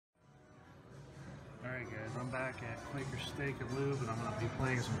Alright guys, I'm back at Quaker Steak Lube and I'm going to be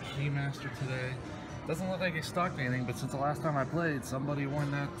playing some Keymaster today. Doesn't look like he stocked anything, but since the last time I played, somebody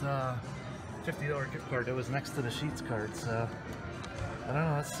won that $50 gift card that was next to the Sheets card, so I don't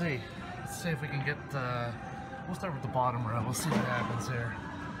know, let's see. Let's see if we can get, we'll start with the bottom row, we'll see what happens here.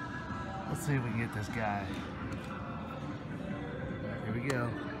 Let's see if we can get this guy. Here we go.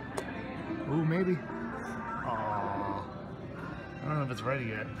 Ooh, maybe. Aww. I don't know if it's ready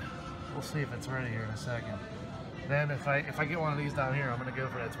yet. We'll see if it's ready here in a second. Then if I get one of these down here, I'm gonna go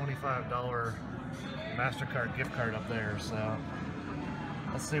for that $25 MasterCard gift card up there. So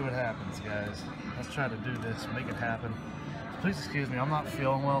let's see what happens, guys. Let's try to do this, make it happen. Please excuse me, I'm not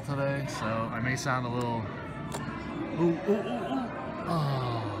feeling well today, so I may sound a little.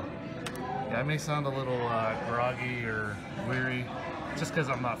 Oh. Yeah, I may sound a little groggy or weary, just because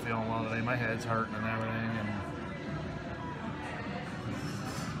I'm not feeling well today. My head's hurting and everything.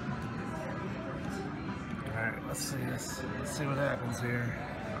 Alright, let's see this. Let's see what happens here.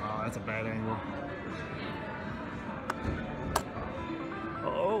 Oh, that's a bad angle.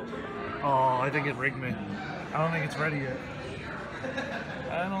 Oh, I think it rigged me. I don't think it's ready yet.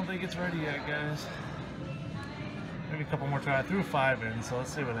 I don't think it's ready yet, guys. Maybe a couple more tries. I threw 5 in, so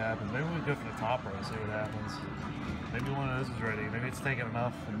let's see what happens. Maybe we go for the top row, see what happens. Maybe one of those is ready. Maybe it's taken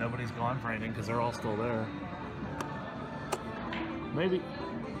enough and nobody's gone for anything because they're all still there. Maybe.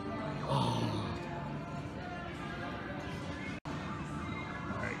 Oh.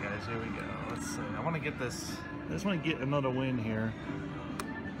 Alright guys, here we go. Let's see. I want to get this. I just want to get another win here.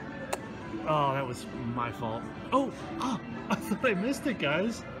 Oh, that was my fault. Oh, I thought I missed it,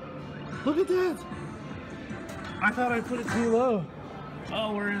 guys. Look at that. I thought I put it too low.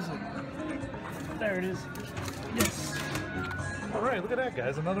 Oh, where is it? There it is. Yes. All right, look at that,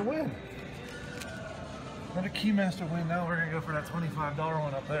 guys. Another win. Another Keymaster win. Now we're gonna go for that $25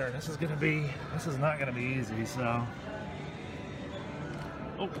 one up there. This is not gonna be easy. So.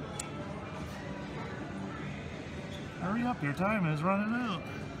 Oh. Hurry up! Your time is running out.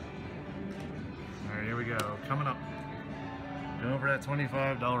 All right, here we go. Coming up. Going for that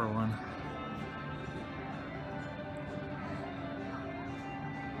 $25 one.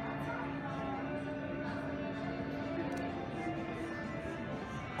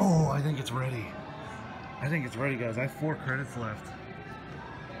 Oh, I think it's ready. I think it's ready, guys. I have 4 credits left.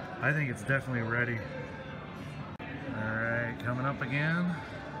 I think it's definitely ready. Alright, coming up again.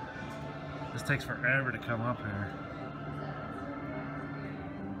 This takes forever to come up here.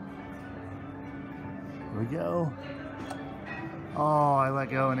 Here we go. Oh, I let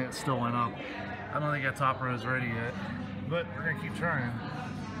go and it still went up. I don't think that top row is ready yet, but we're gonna keep trying.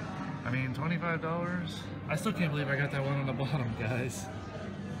 I mean, $25. I still can't believe I got that one on the bottom, guys.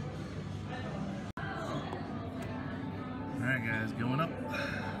 Alright guys, going up.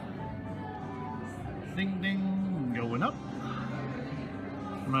 Ding ding, going up.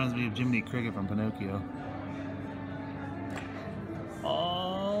 Reminds me of Jiminy Cricket from Pinocchio.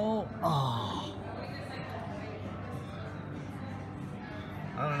 Oh.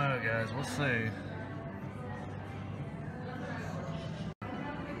 I don't know, guys, we'll see.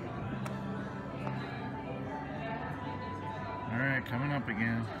 Alright, coming up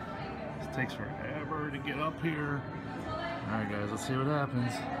again. This takes forever to get up here. Alright guys, let's see what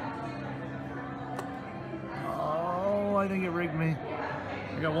happens. Oh, I think it rigged me.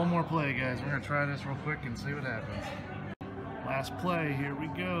 I got one more play, guys. We're going to try this real quick and see what happens. Last play, here we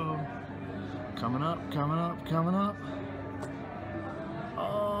go. Coming up, coming up, coming up.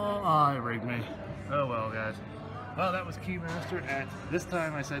 Oh, it rigged me. Oh well, guys. Well, that was Keymaster at, this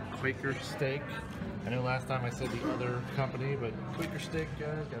time I said Quaker Steak. I know last time I said the other company, but Quaker Steak,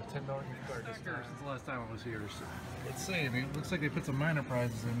 guys, got a $10 gift card this time since the last time I was here. So let's see. I mean, it looks like they put some minor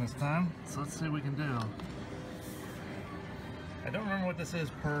prizes in this time, so let's see what we can do. I don't remember what this is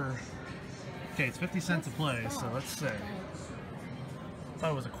per. Okay, it's 50 cents a play, so let's see. I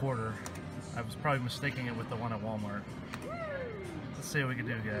thought it was a quarter. I was probably mistaking it with the one at Walmart. Let's see what we can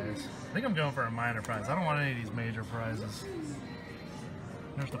do, guys. I think I'm going for a minor prize. I don't want any of these major prizes.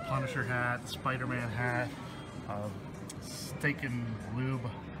 There's the Punisher hat, Spider-Man hat, Steak and Lube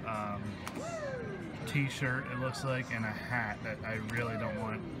t-shirt, it looks like, and a hat that I really don't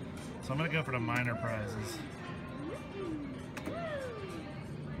want. So I'm going to go for the minor prizes.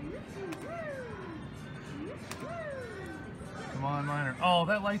 Come on, minor. Oh,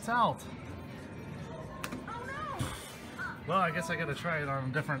 that light's out. Well, I guess I gotta try it on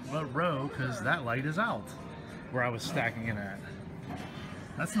a different row because that light is out where I was stacking it at.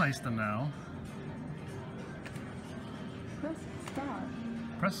 That's nice to know. Press start.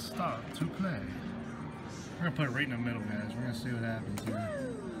 Press start to play. We're gonna put it right in the middle, guys. We're gonna see what happens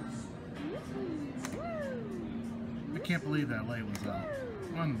here. can't believe that light was out.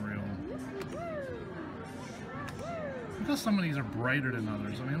 Unreal. Because some of these are brighter than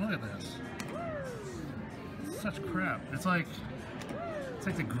others. I mean, look at this. Such crap. It's like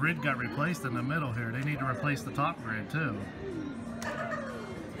the grid got replaced in the middle here. They need to replace the top grid too.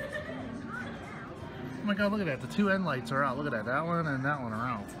 Oh my god, look at that. The two end lights are out. Look at that. That one and that one are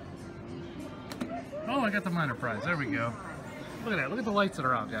out. Oh, I got the minor prize. There we go. Look at that. Look at the lights that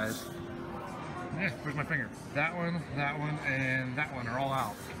are out, guys. Yeah, where's my finger? That one, and that one are all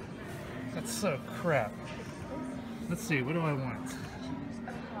out. That's so crap. Let's see, what do I want?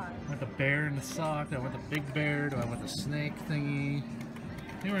 I want the bear in the sock. Do I want the big bear? Do I want the snake thingy?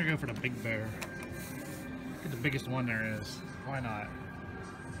 I think we're gonna go for the big bear. Get the biggest one there is. Why not?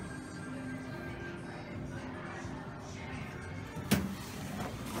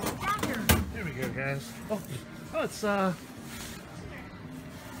 There we go, guys. Oh,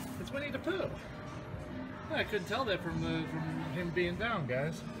 it's Winnie the Pooh. I couldn't tell that from him being down,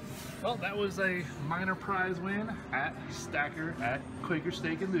 guys. Well, that was a minor prize win at Stacker at Quaker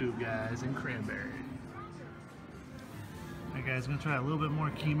Steak Lube, guys, in Cranberry. Alright, guys, I'm gonna try a little bit more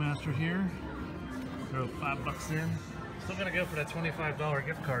Keymaster here. Throw $5 in. Still gonna go for that $25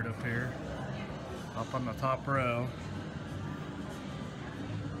 gift card up here, up on the top row.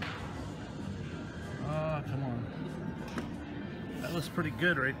 Oh, come on. That looks pretty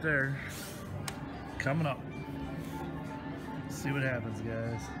good right there. Coming up. Let's see what happens,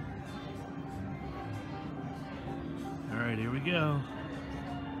 guys. Alright, here we go.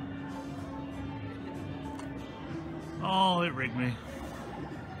 Oh, it rigged me.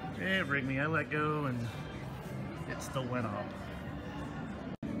 It rigged me. I let go and it still went up.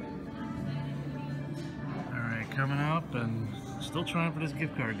 Alright, coming up and still trying for this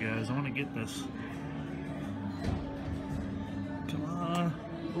gift card, guys. I want to get this. Come on.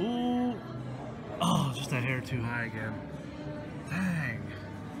 Ooh. Oh, just a hair too high again. Dang.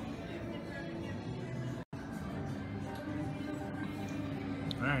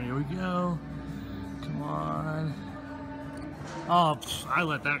 Alright, here we go. Come on. Oh, I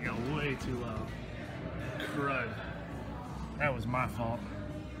let that go way too low. Crud. That was my fault.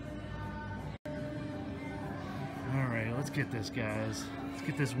 Alright, let's get this, guys. Let's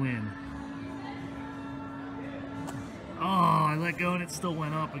get this win. Oh, I let go and it still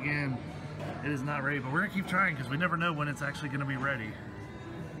went up again. It is not ready, but we're gonna keep trying because we never know when it's actually gonna be ready.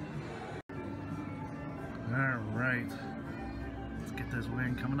 Alright. Let's get this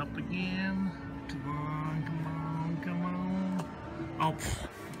win coming up again. Come on, come on, come on. Oh,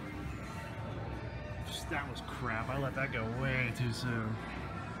 that was crap. I let that go way too soon.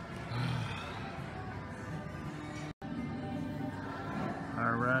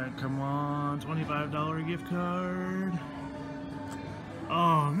 Alright, come on. $25 gift card.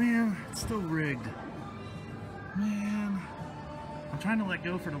 Oh man, it's still rigged. Man. I'm trying to let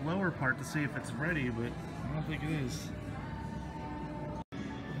go for the lower part to see if it's ready, but I don't think it is.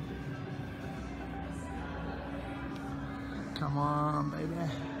 Come on, baby.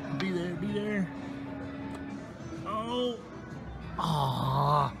 Be there, be there. Oh.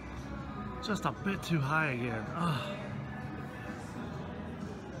 Aww. Just a bit too high again. Oh.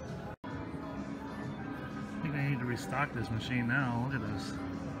 I think I need to restock this machine now. Look at this.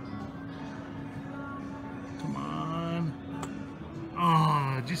 Come on.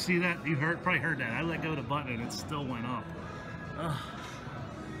 Oh, did you see that? You probably heard that. I let go of the button and it still went up. Ugh.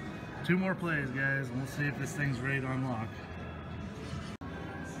 2 more plays, guys, and we'll see if this thing's ready to unlock.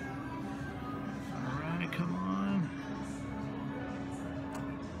 Alright, come on.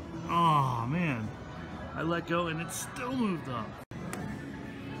 Oh, man. I let go and it still moved up.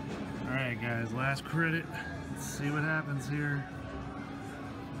 Alright, guys, last credit. Let's see what happens here.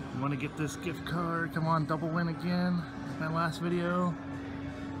 I want to get this gift card. Come on, double win again. My last video.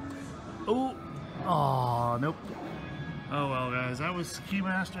 Oh, oh, nope. Oh well, guys, that was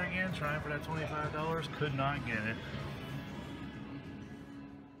Keymaster again, trying for that $25. Could not get it.